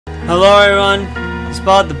Hello everyone, it's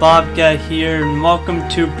BobTheBobCatt here, and welcome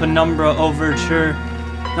to Penumbra Overture.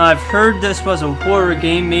 Now I've heard this was a horror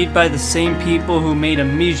game made by the same people who made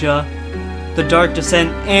Amnesia, The Dark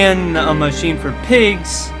Descent, and A Machine for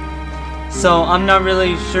Pigs, so I'm not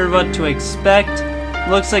really sure what to expect.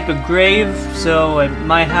 Looks like a grave, so it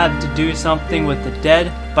might have to do something with the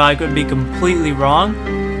dead, but I could be completely wrong.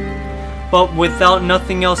 But without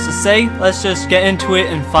nothing else to say, let's just get into it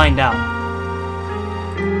and find out.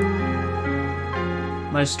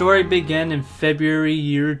 My story began in February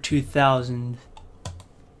year 2000.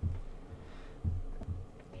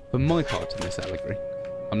 For my part in this allegory,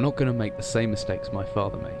 I'm not going to make the same mistakes my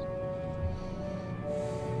father made.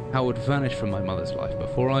 Howard vanished from my mother's life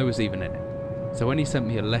before I was even in it, so when he sent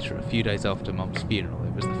me a letter a few days after Mum's funeral,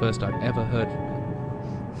 it was the first I'd ever heard from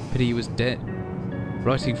him. Pity he was dead.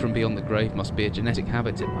 Writing from beyond the grave must be a genetic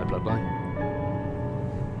habit in my bloodline.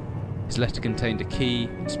 His letter contained a key,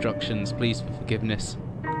 instructions, pleas for forgiveness.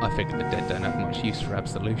 I figured the dead don't have much use for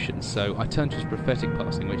absolution, so I turned to his prophetic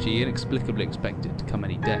passing, which he inexplicably expected to come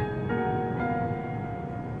any day.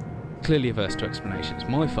 Clearly averse to explanations,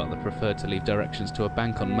 my father preferred to leave directions to a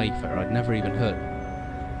bank on Mayfair I'd never even heard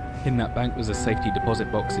of. In that bank was a safety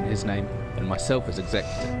deposit box in his name, and myself as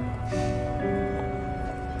executor.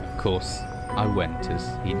 Of course, I went,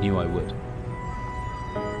 as he knew I would.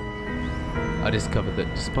 I discovered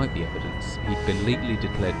that despite the evidence, he'd been legally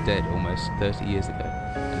declared dead almost 30 years ago,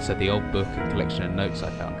 and so the old book and collection of notes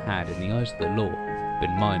I found had, in the eyes of the law,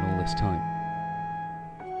 been mine all this time.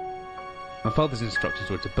 My father's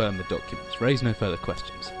instructions were to burn the documents, raise no further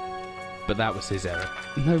questions. But that was his error.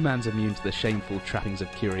 No man's immune to the shameful trappings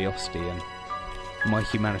of curiosity, and my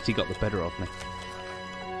humanity got the better of me.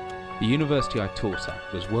 The university I taught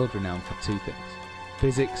at was world-renowned for two things: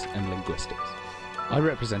 physics and linguistics. I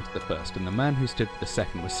represented the first, and the man who stood for the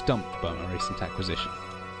second was stumped by my recent acquisition.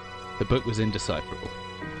 The book was indecipherable.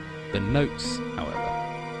 The notes,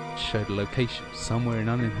 however, showed a location somewhere in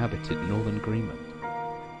uninhabited northern Greenland.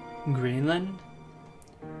 Greenland?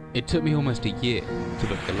 It took me almost a year to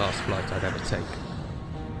book the last flight I'd ever take.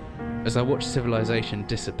 As I watched civilization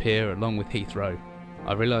disappear along with Heathrow,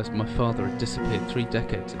 I realised my father had disappeared 3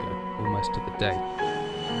 decades ago, almost to the day,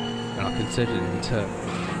 and I considered in turn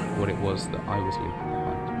what it was that I was leaving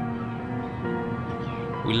behind.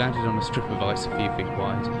 We landed on a strip of ice a few feet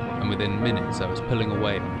wide, and within minutes I was pulling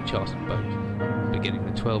away on a chartered boat, beginning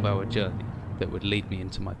the 12-hour journey that would lead me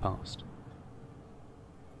into my past.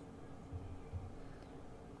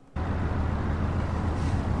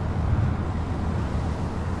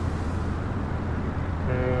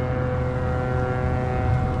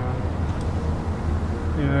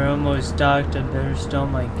 We were almost docked. I better stow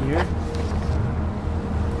my gear.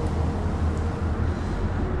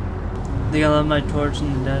 I think I left my torch in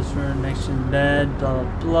the desk drawer next to the bed, blah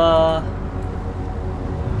blah blah.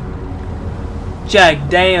 Jack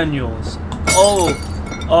Daniels!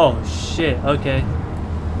 Oh shit, okay.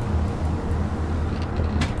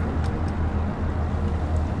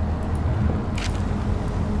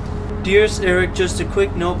 Dearest Eric, just a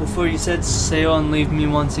quick note before you set sail and leave me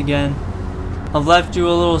once again. I've left you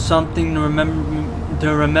a little something to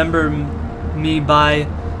remember me by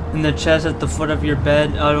in the chest at the foot of your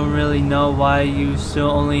bed. I don't really know why you still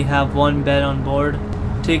only have one bed on board.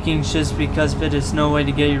 Taking shifts because of it is no way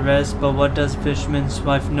to get your rest, but what does a fisherman's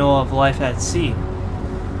wife know of life at sea?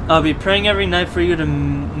 I'll be praying every night for you to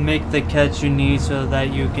make the catch you need so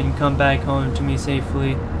that you can come back home to me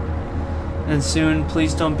safely. And soon,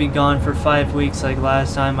 please don't be gone for 5 weeks like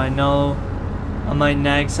last time. I know I might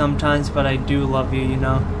nag sometimes, but I do love you, you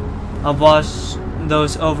know. I've washed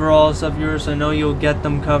those overalls of yours. I know you'll get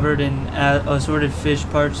them covered in assorted fish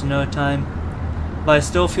parts in no time. But I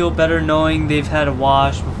still feel better knowing they've had a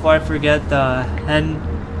wash. Before I forget, the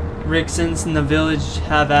Henriksons in the village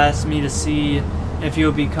have asked me to see if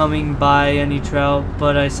you'll be coming by any trout,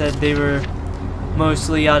 but I said they were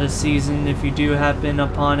mostly out of season. If you do happen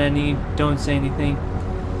upon any, don't say anything.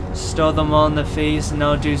 Stow them all in the face, and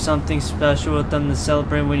I'll do something special with them to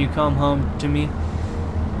celebrate when you come home to me.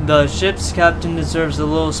 The ship's captain deserves a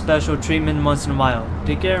little special treatment once in a while.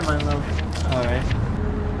 Take care, my love. Alright.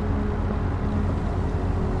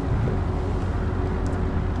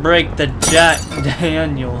 Break the Jack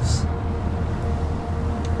Daniels.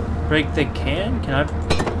 Break the can? Can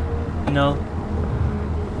I? No.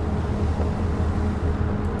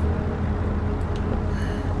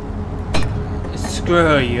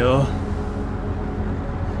 Screw you.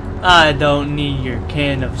 I don't need your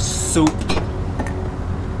can of soup,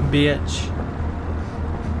 bitch.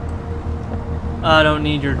 I don't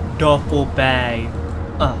need your duffel bag.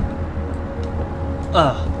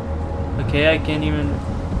 Okay, I can't even...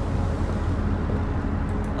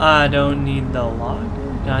 I don't need the lock.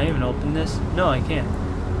 Can I even open this? No, I can't.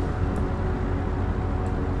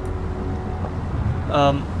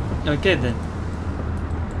 Okay then.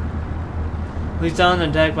 At least on the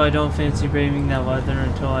deck, but I don't fancy braving that weather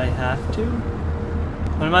until I have to.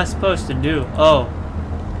 What am I supposed to do? Oh.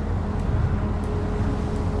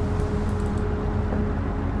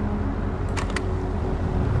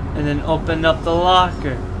 And then open up the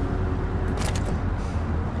locker.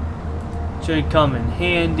 Should come in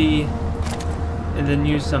handy. And then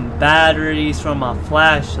use some batteries from a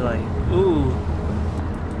flashlight. Ooh.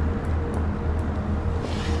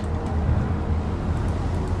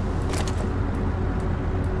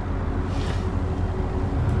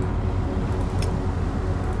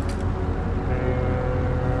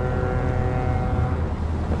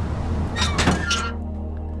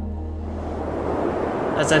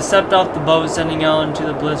 As I stepped off the boat, sending out into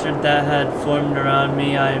the blizzard that had formed around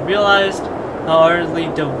me, I realized how ardently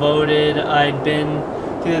devoted I'd been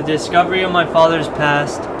to the discovery of my father's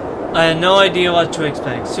past. I had no idea what to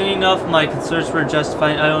expect. Soon enough, my concerns were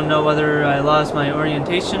justified. I don't know whether I lost my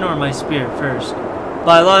orientation or my spirit first. But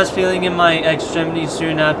I lost feeling in my extremities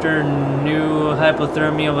soon after new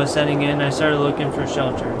hypothermia was setting in. I started looking for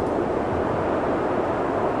shelter.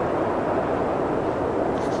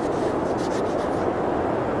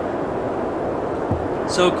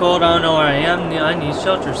 So cold, I don't know where I am. I need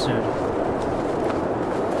shelter soon.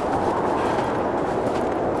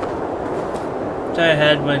 Which I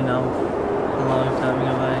had when a long time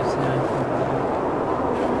ago by accident.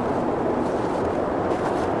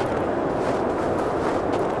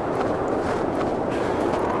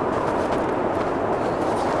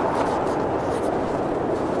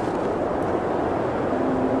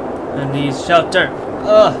 I need shelter.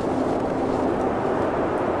 Ugh.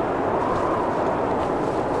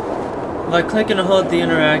 If I click and hold the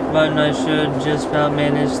interact button, I should just about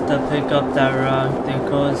manage to pick up that rock that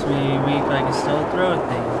caused me weak. I can still throw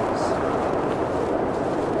things.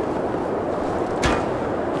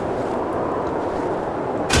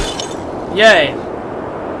 Yay!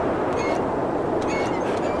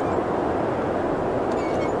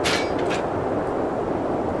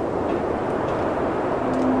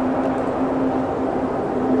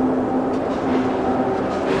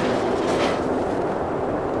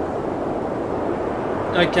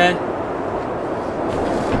 Okay.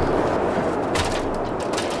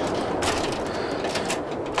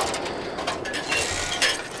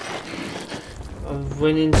 I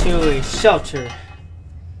went into a shelter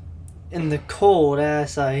in the cold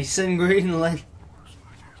ass ice in Greenland.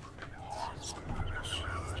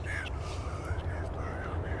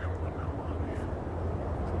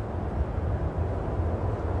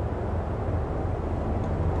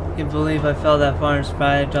 I can't believe I fell that far in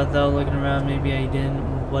surprise. I thought looking around, maybe I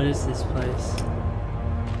didn't. What is this place?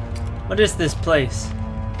 What is this place?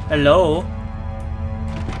 Hello?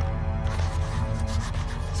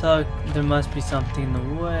 So there must be something in the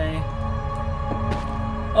way.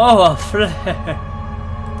 Oh, a flare!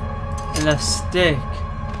 And a stick.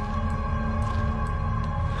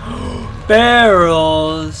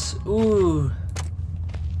 Barrels! Ooh.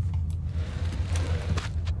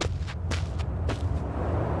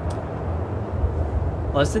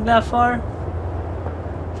 Was it that far?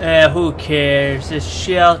 Who cares? It's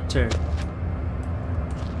shelter.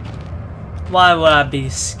 Why would I be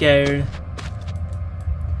scared?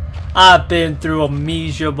 I've been through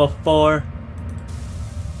amnesia before.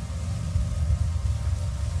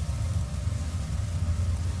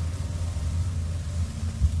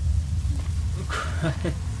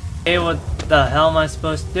 Hey, what the hell am I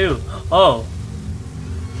supposed to do? Oh.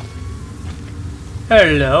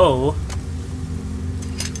 Hello.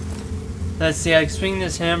 Let's see, I can swing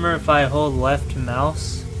this hammer if I hold left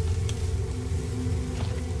mouse.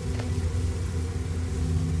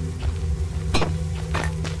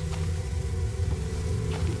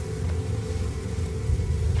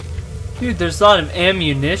 Dude, there's a lot of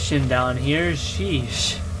ammunition down here.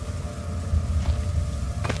 Sheesh.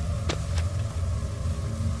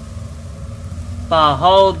 If I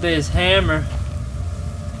hold this hammer.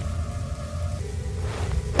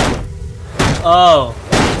 Oh.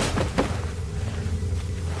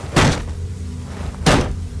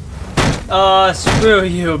 Oh, screw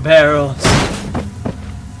you, barrels.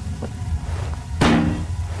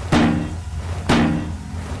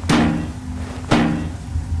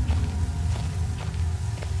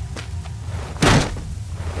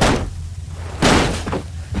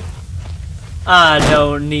 I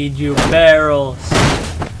don't need you barrels.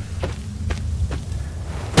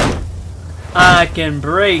 I can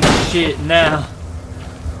break shit now.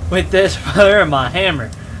 With this, where my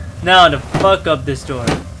hammer. Now to fuck up this door.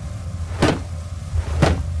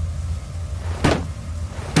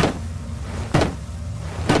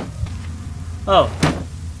 Oh.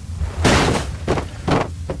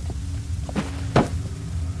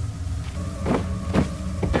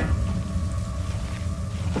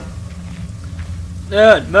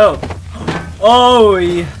 Dude, move. Oh,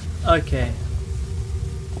 yeah. Okay.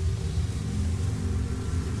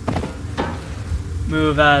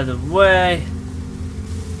 Move out of the way.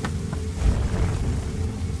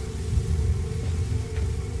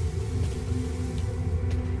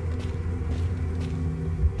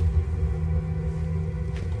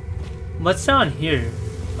 What's down here?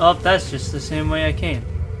 Oh, that's just the same way I came.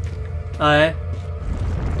 Alright.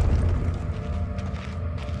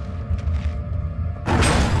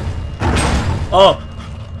 Oh!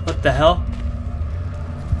 What the hell?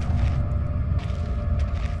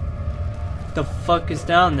 What the fuck is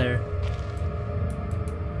down there?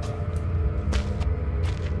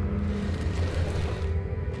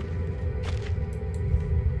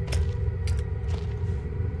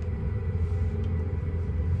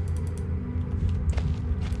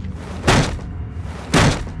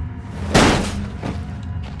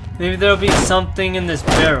 Maybe there'll be something in this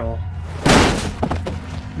barrel.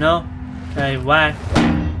 No? Okay, whack.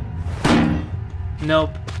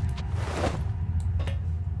 Nope.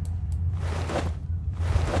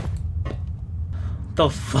 The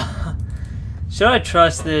fuck? Should I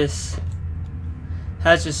trust this?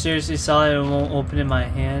 Hatch is seriously solid and won't open in my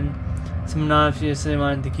hand. Someone obviously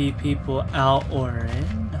wanted to keep people out or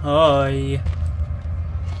in. Hi.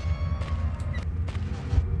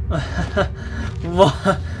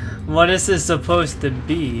 What is this supposed to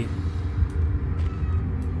be?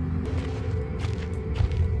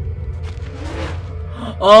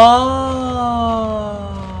 Oh!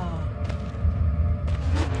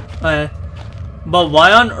 But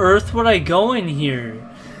why on earth would I go in here?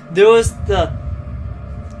 There was the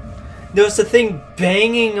thing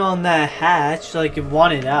banging on that hatch like it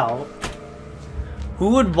wanted out.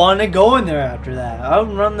 Who would want to go in there after that? I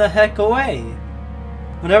would run the heck away.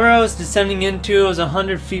 Whenever I was descending into, it was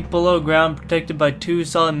 100 feet below ground, protected by 2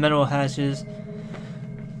 solid metal hatches.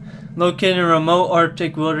 Located in a remote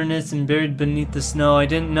Arctic wilderness and buried beneath the snow, I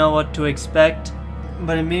didn't know what to expect,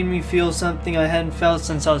 but it made me feel something I hadn't felt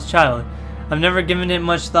since I was a child. I've never given it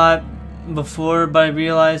much thought before, but I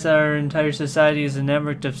realized that our entire society is a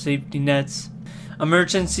network of safety nets.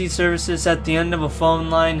 Emergency services at the end of a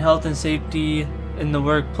phone line, health and safety in the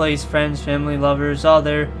workplace, friends, family, lovers, all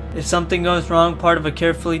there. If something goes wrong, part of a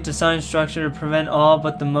carefully designed structure to prevent all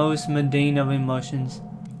but the most mundane of emotions.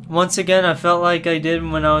 Once again, I felt like I did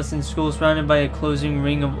when I was in school, surrounded by a closing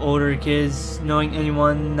ring of older kids. Knowing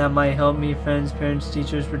anyone that might help me, friends, parents,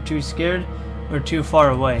 teachers, were too scared or too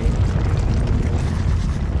far away.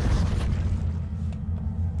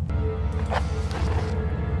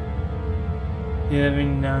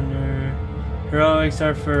 Living down there. Heroics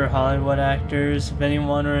are for Hollywood actors. If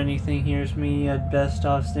anyone or anything hears me, I'd best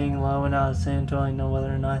stop staying low and out of sight until I know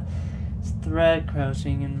whether or not it's a threat,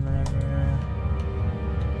 crouching and whatever.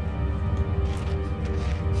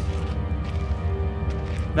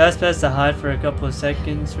 Best bet to hide for a couple of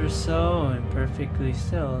seconds or so and perfectly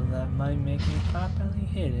still. That might make me properly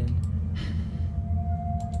hidden.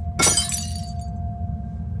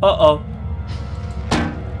 Uh-oh.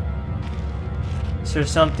 Is there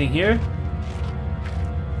something here?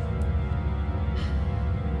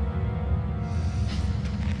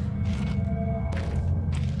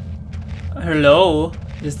 Hello?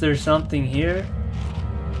 Is there something here?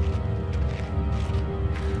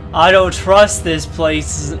 I don't trust this place.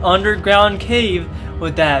 It's an underground cave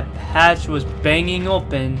with that hatch was banging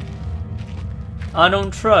open. I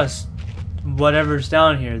don't trust whatever's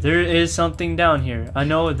down here. There is something down here. I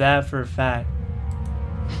know that for a fact.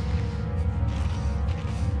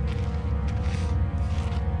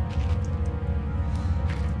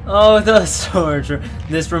 Oh, the sword.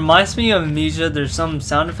 This reminds me of Amnesia. There's some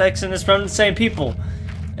sound effects in this from the same people.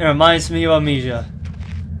 It reminds me of Amnesia.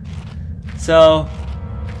 So,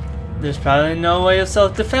 there's probably no way of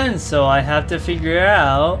self-defense, so I have to figure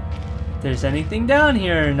out if there's anything down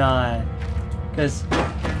here or not. Because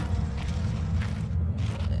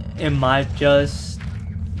it might just...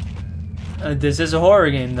 this is a horror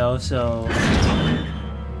game though, so...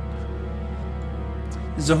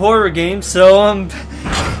 It's a horror game, so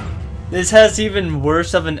this has even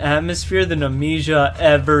worse of an atmosphere than Amnesia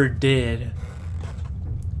ever did.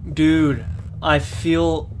 Dude, I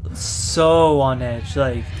feel so on edge.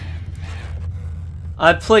 Like,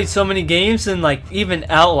 I played so many games and like even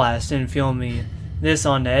Outlast didn't feel me this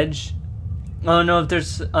on edge. I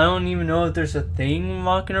don't even know if there's a thing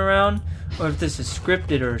walking around or if this is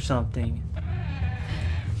scripted or something.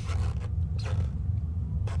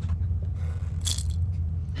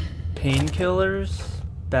 Painkillers?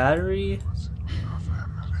 Battery?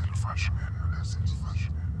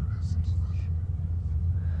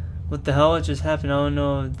 What the hell just happened? I don't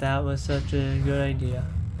know if that was such a good idea.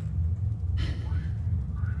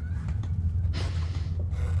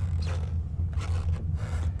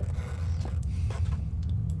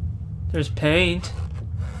 There's paint.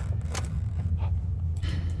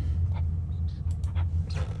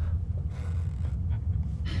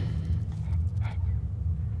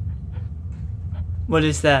 What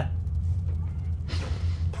is that?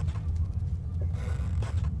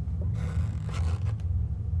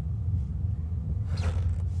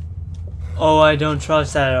 Oh, I don't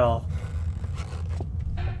trust that at all.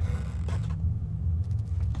 I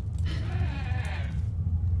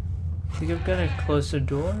think I've got to close the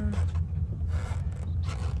door.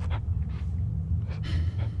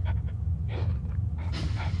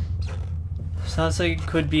 Sounds like it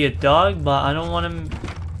could be a dog, but I don't want him.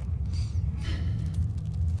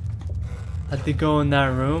 I have to go in that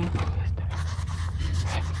room.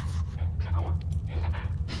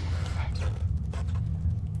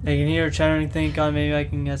 I can hear her chattering, think, God, maybe I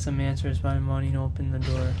can get some answers by wanting to open the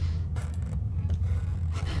door.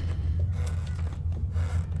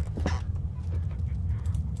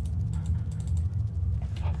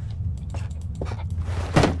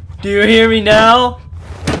 Do you hear me now?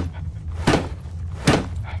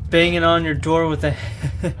 Banging on your door with a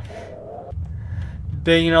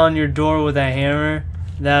banging on your door with a hammer.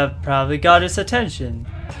 That probably got his attention.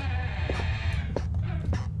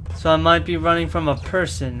 So I might be running from a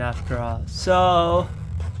person after all. So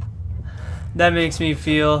that makes me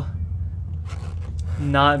feel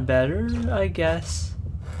not better, I guess.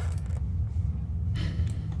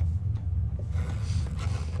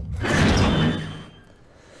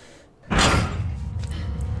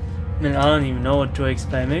 I mean, I don't even know what to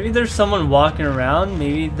expect. Maybe there's someone walking around.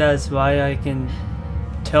 Maybe that's why I can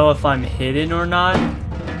tell if I'm hidden or not.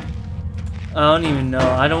 I don't even know.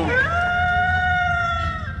 I don't.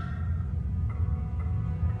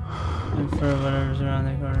 For whatever's around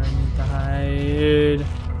the corner, I need to hide.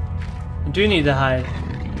 I do need to hide.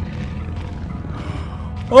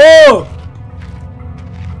 Oh!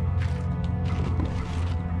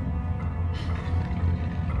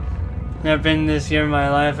 Never been this here in my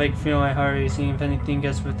life. I can feel my heart racing. If anything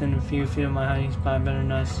gets within a few feet of my hiding spot, I better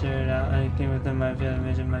not stare it out. Anything within my field of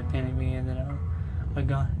vision might panic me, and then oh my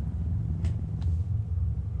god.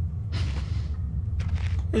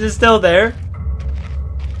 Is it still there?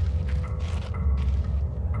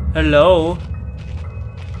 Hello?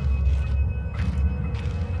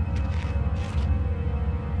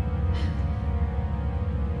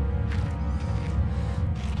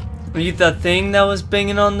 Are you the thing that was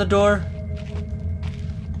banging on the door?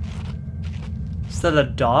 Is that a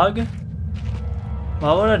dog?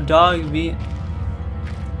 Why would a dog be...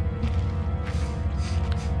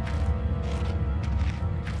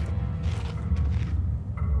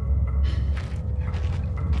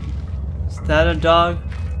 Is that a dog?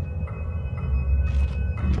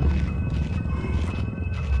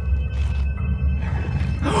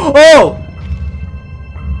 Oh!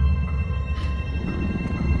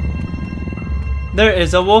 There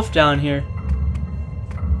is a wolf down here.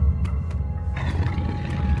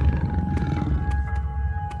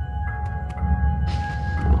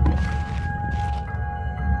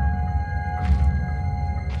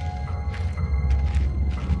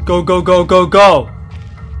 Go, go, go, go, go!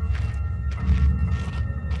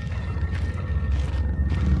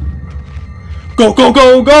 Go, go,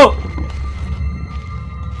 go, go!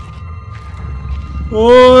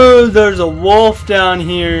 Oh, there's a wolf down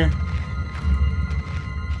here.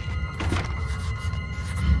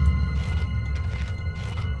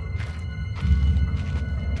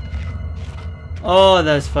 Oh,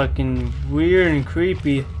 that's fucking weird and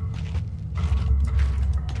creepy.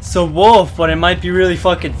 It's a wolf, but it might be really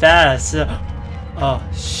fucking fast. Oh,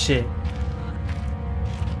 shit.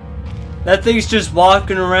 That thing's just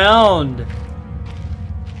walking around.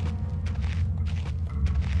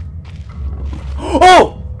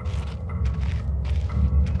 Oh!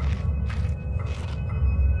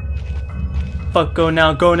 Fuck, go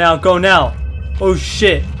now, go now, go now. Oh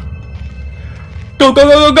shit. Go, go,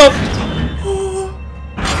 go, go, go!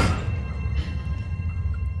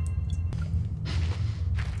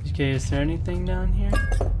 Okay, is there anything down here?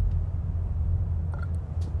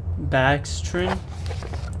 Backstream?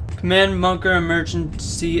 Command Bunker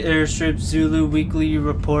Emergency Airstrip Zulu Weekly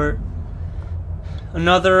Report.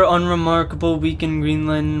 Another unremarkable week in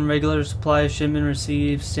Greenland. Regular supply shipment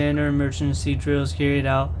received. Standard emergency drills carried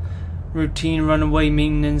out. Routine runaway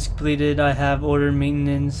maintenance completed. I have ordered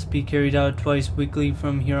maintenance be carried out twice weekly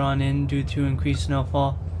from here on in due to increased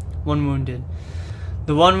snowfall. 1 wounded.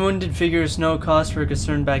 The 1 wounded figure is no cause for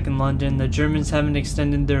concern back in London. The Germans haven't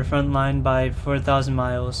extended their front line by 4,000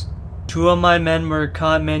 miles. 2 of my men were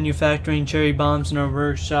caught manufacturing cherry bombs in our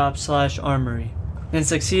workshop/armory and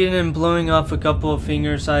succeeded in blowing off a couple of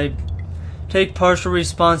fingers. I take partial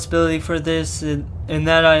responsibility for this in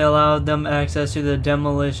that I allowed them access to the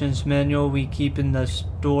demolitions manual we keep in the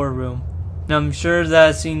storeroom. I'm sure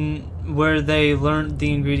that's where they learned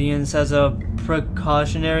the ingredients. As a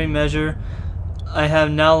precautionary measure, I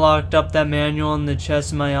have now locked up that manual in the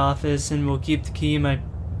chest in my office and will keep the key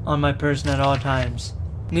on my person at all times.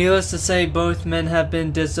 Needless to say, both men have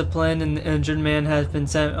been disciplined and the injured man has been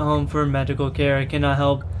sent home for medical care. I cannot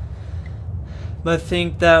help but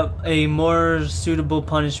think that a more suitable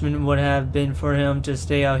punishment would have been for him to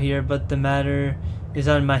stay out here, but the matter is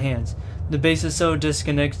out of my hands. The base is so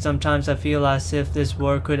disconnected, sometimes I feel as if this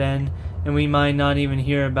war could end and we might not even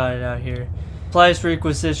hear about it out here. Supplies for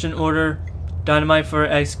requisition order. Dynamite for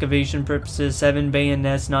excavation purposes. 7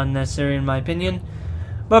 bayonets, not necessary in my opinion,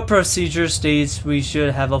 but procedure states we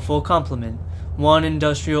should have a full complement. 1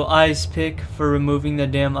 industrial ice pick for removing the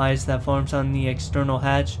damn ice that forms on the external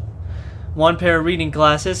hatch. 1 pair of reading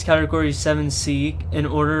glasses, category 7C. In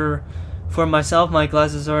order for myself, my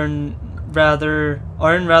glasses are in rather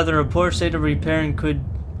a poor state of repair and could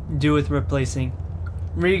do with replacing.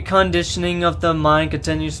 Reconditioning of the mine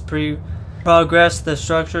continues progress. The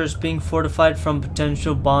structure is being fortified from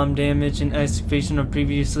potential bomb damage, and excavation of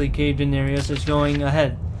previously caved-in areas is going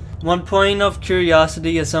ahead. 1 point of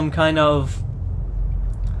curiosity is some kind of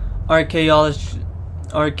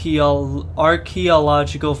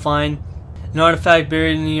archaeological find. An artifact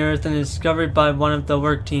buried in the earth and discovered by one of the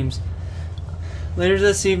work teams. Later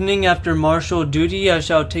this evening, after martial duty, I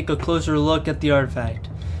shall take a closer look at the artifact.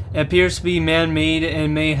 It appears to be man-made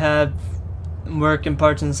and may have working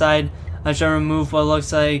parts inside. I shall remove what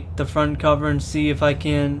looks like the front cover and see if I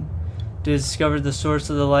can discover the source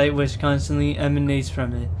of the light which constantly emanates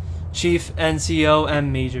from it. Chief, NCO,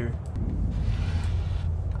 and Major.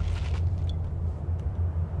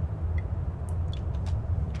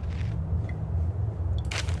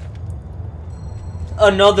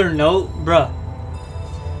 Another note, bruh.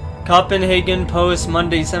 Copenhagen Post,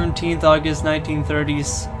 Monday 17th August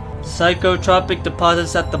 1930s. Psychotropic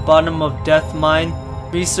deposits at the bottom of Death Mine.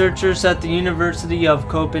 Researchers at the University of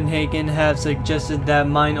Copenhagen have suggested that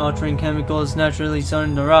mine-altering chemicals naturally sown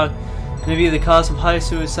in the rock may be the cause of high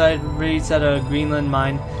suicide rates at a Greenland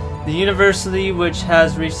mine. The university, which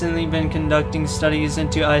has recently been conducting studies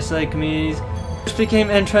into isolated communities, became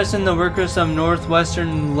interested in the workers of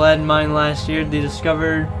Northwestern lead mine last year. They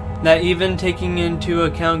discovered that even taking into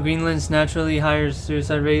account Greenland's naturally higher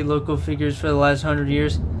suicide rate, local figures for the last 100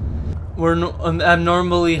 years were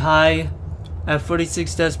abnormally high at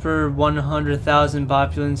 46 deaths per 100,000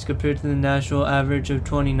 populations compared to the national average of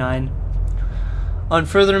 29. On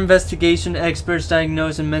further investigation, experts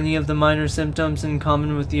diagnosed many of the minor symptoms in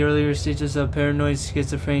common with the earlier stages of paranoid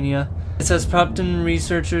schizophrenia. This has prompted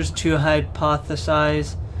researchers to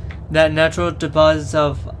hypothesize that natural deposits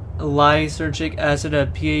of lysergic acid, a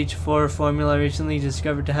pH 4 formula recently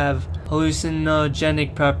discovered to have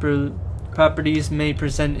hallucinogenic properties, may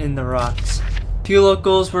present in the rocks. Few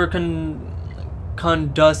locals were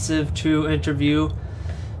conducive to interview,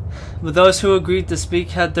 but those who agreed to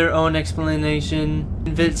speak had their own explanation.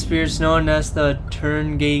 Invid spirits known as the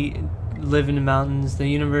Turngate live in the mountains. The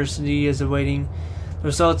university is awaiting the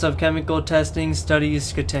results of chemical testing.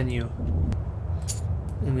 Studies continue.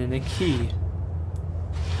 And then a key.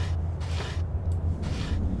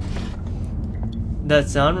 That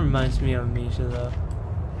sound reminds me of Misha though.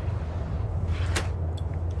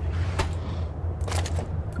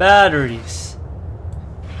 Batteries.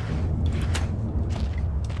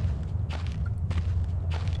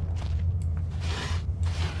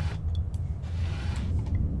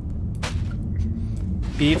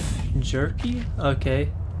 Beef jerky? Okay.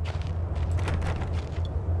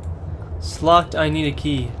 It's locked. I need a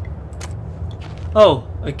key. Oh,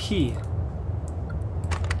 a key.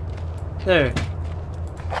 There.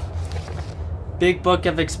 Big Book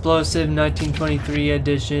of Explosive, 1923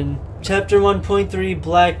 edition. Chapter 1.3,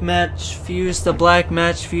 Black Match Fuse. The black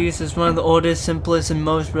match fuse is one of the oldest, simplest, and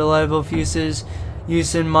most reliable fuses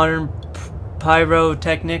used in modern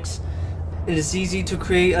pyrotechnics. It is easy to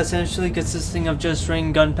create, essentially consisting of just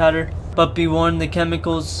string gunpowder, but be warned the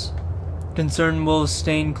chemicals concerned will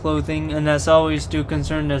stain clothing, and as always do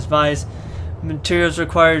concerned as advised. Materials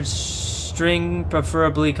required: string,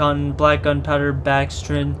 preferably cotton, black gunpowder,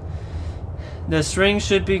 backstrin. The string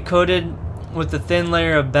should be coated with a thin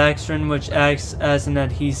layer of backstring which acts as an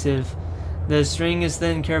adhesive. The string is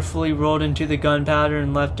then carefully rolled into the gunpowder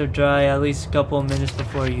and left to dry at least a couple of minutes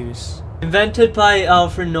before use. Invented by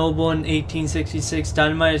Alfred Noble in 1866,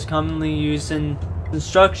 dynamite is commonly used in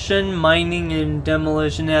construction, mining, and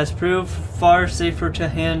demolition. It has proved far safer to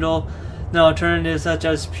handle than alternatives such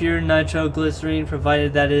as pure nitroglycerine,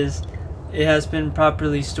 provided that it has been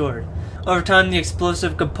properly stored. Over time, the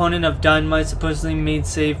explosive component of dynamite, supposedly made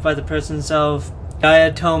safe by the presence of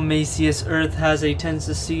diatomaceous earth, has a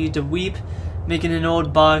tendency to weep, making an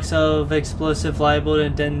old box of explosive liable to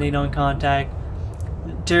detonate on contact.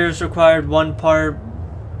 Materials required: 1 part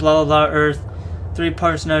blah blah blah earth, 3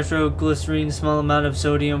 parts nitroglycerine, small amount of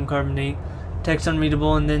sodium carbonate. Text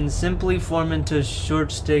unreadable, and then simply form into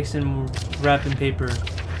short sticks and wrap in paper.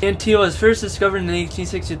 TNT was first discovered in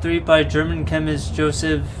 1863 by German chemist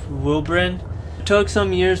Joseph Wilbrand. It took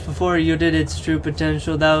some years before it yielded its true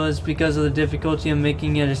potential. That was because of the difficulty of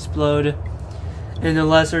making it explode and the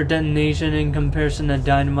lesser detonation in comparison to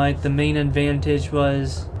dynamite. The main advantage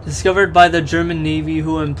was discovered by the German Navy,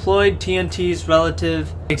 who employed TNT's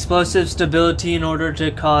relative explosive stability in order to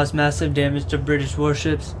cause massive damage to British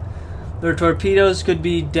warships. Their torpedoes could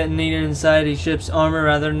be detonated inside a ship's armor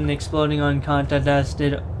rather than exploding on contact as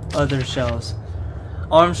did other shells.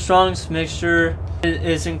 Armstrong's mixture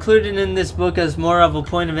is included in this book as more of a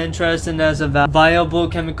point of interest than as a viable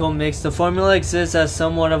chemical mix. The formula exists as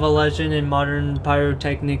somewhat of a legend in modern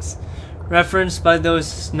pyrotechnics, referenced by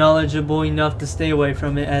those knowledgeable enough to stay away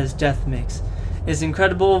from it as death mix. Its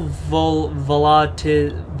incredible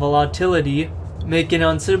volatility make it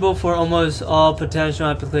unsuitable for almost all potential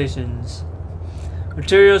applications.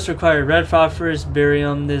 Materials require: red phosphorus,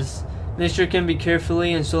 barium. This mixture can be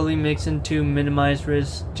carefully and slowly mixed in to minimize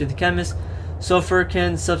risk to the chemist. Sulfur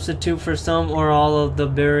can substitute for some or all of the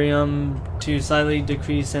barium to slightly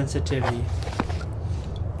decrease sensitivity.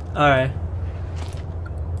 Alright.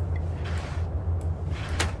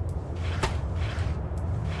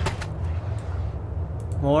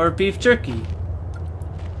 More beef jerky.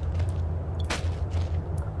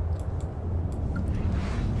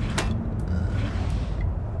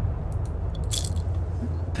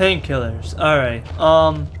 Painkillers. Alright.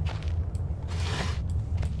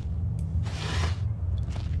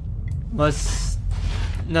 What's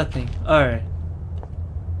nothing. Alright.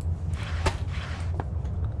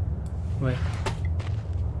 Wait.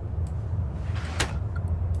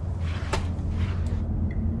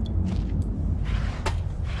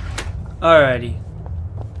 Alrighty.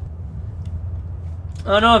 I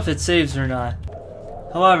don't know if it saves or not.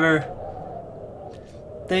 However,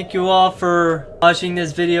 thank you all for watching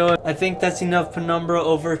this video. I think that's enough Penumbra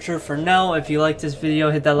Overture for now. If you like this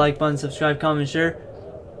video, hit that like button, subscribe, comment, share.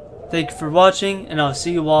 Thank you for watching, and I'll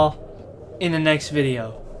see you all in the next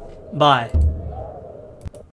video. Bye.